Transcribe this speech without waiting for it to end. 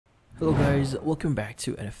Hello guys, welcome back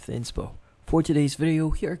to NFT Inspo. For today's video,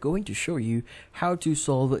 we are going to show you how to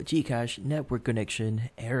solve GCash network connection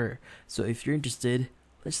error. So if you're interested,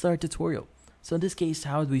 let's start the tutorial. So in this case,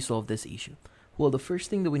 how do we solve this issue? Well, the first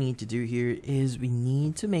thing that we need to do here is we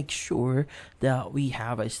need to make sure that we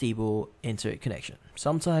have a stable internet connection.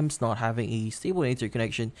 Sometimes not having a stable internet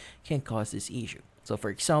connection can cause this issue. So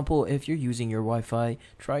for example, if you're using your Wi-Fi,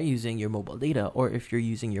 try using your mobile data, or if you're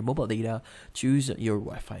using your mobile data, choose your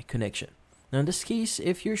Wi-Fi connection. Now in this case,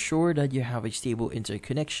 if you're sure that you have a stable internet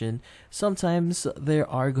connection, sometimes there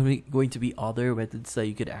are going to be other methods that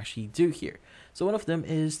you could actually do here. So one of them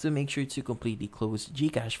is to make sure to completely close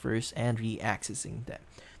GCash first and re-accessing them.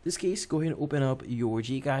 In this case, go ahead and open up your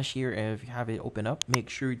GCash here, and if you have it open up, make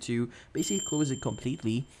sure to basically close it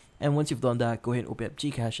completely. And once you've done that, go ahead and open up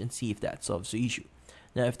GCash and see if that solves the issue.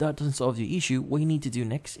 Now, if that doesn't solve the issue, what you need to do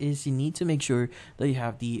next is you need to make sure that you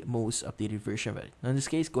have the most updated version of it. Now, in this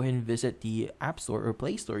case, go ahead and visit the App Store or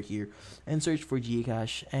Play Store here and search for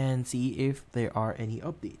GCash and see if there are any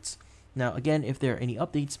updates. Now, again, if there are any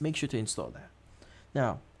updates, make sure to install that.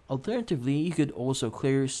 Now, alternatively, you could also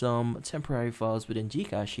clear some temporary files within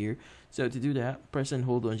GCash here. So to do that, press and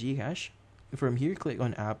hold on GCache. From here, click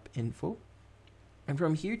on App Info. And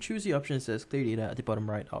from here, choose the option that says Clear Data at the bottom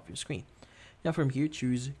right of your screen. Now from here,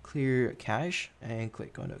 choose Clear Cache and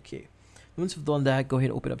click on OK. Once you've done that, go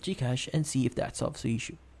ahead and open up GCache and see if that solves the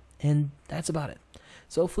issue. And that's about it.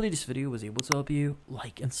 So hopefully this video was able to help you.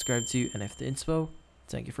 Like and subscribe to NFT Inspo.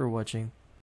 Thank you for watching.